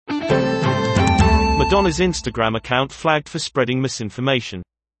Madonna's Instagram account flagged for spreading misinformation.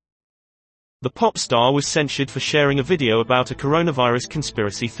 The pop star was censured for sharing a video about a coronavirus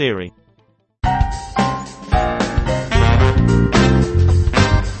conspiracy theory.